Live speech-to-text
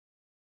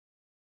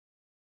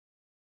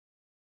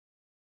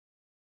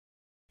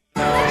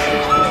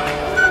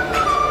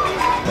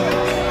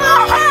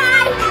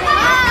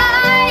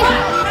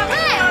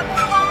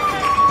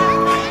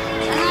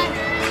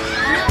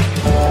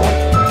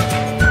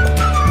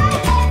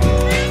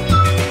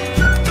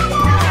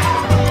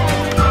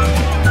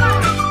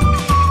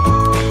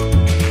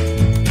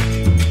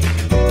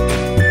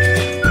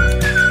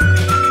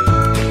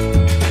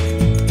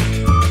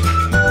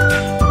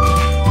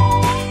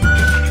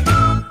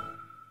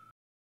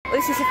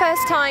this is the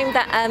first time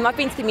that I've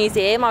been to the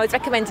museum. I was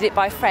recommended it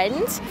by a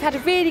friend. We've had a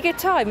really good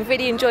time. We've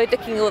really enjoyed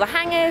looking at all the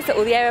hangars, at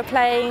all the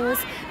aeroplanes,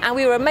 and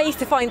we were amazed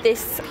to find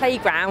this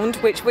playground,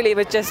 which William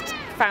had just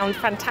found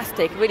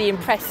fantastic. Really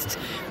impressed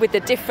with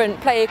the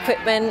different play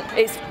equipment.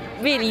 It's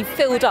really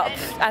filled up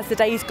as the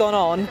day's gone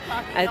on,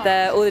 as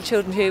all the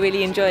children who are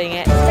really enjoying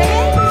it.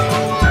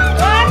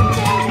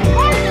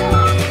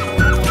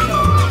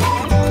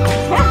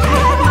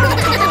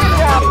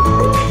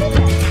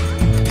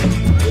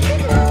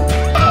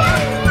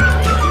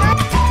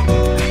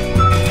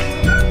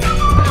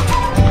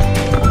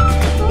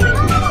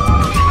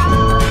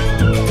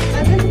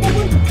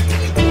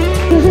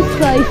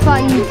 So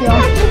fun,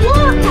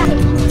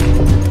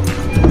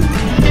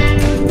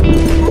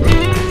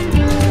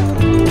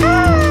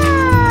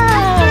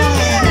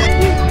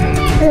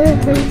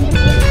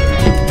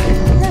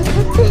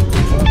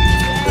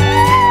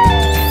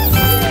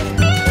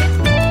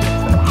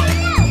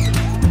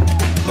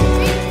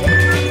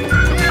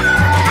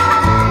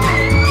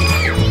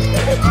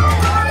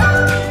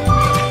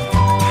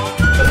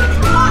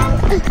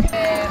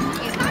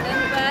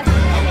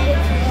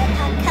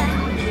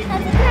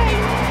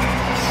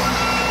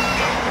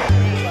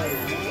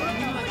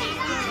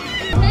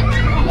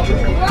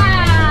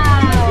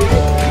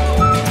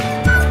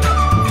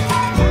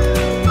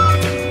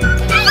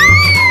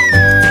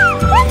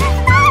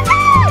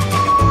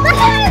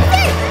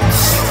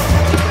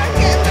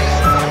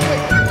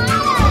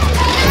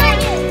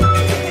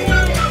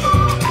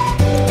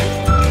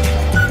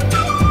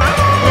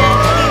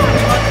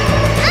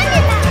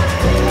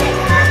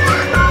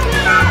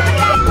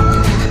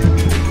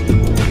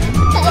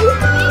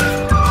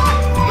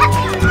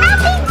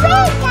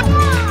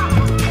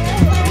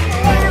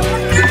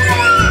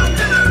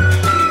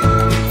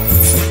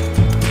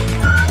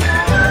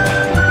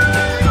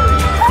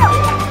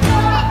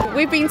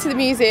 We've been to the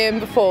museum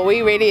before,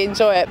 we really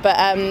enjoy it,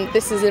 but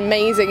this is an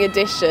amazing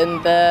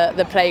addition,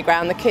 the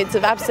playground. The kids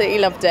have absolutely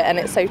loved it and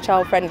it's so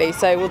child friendly,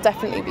 so we'll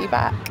definitely be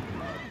back.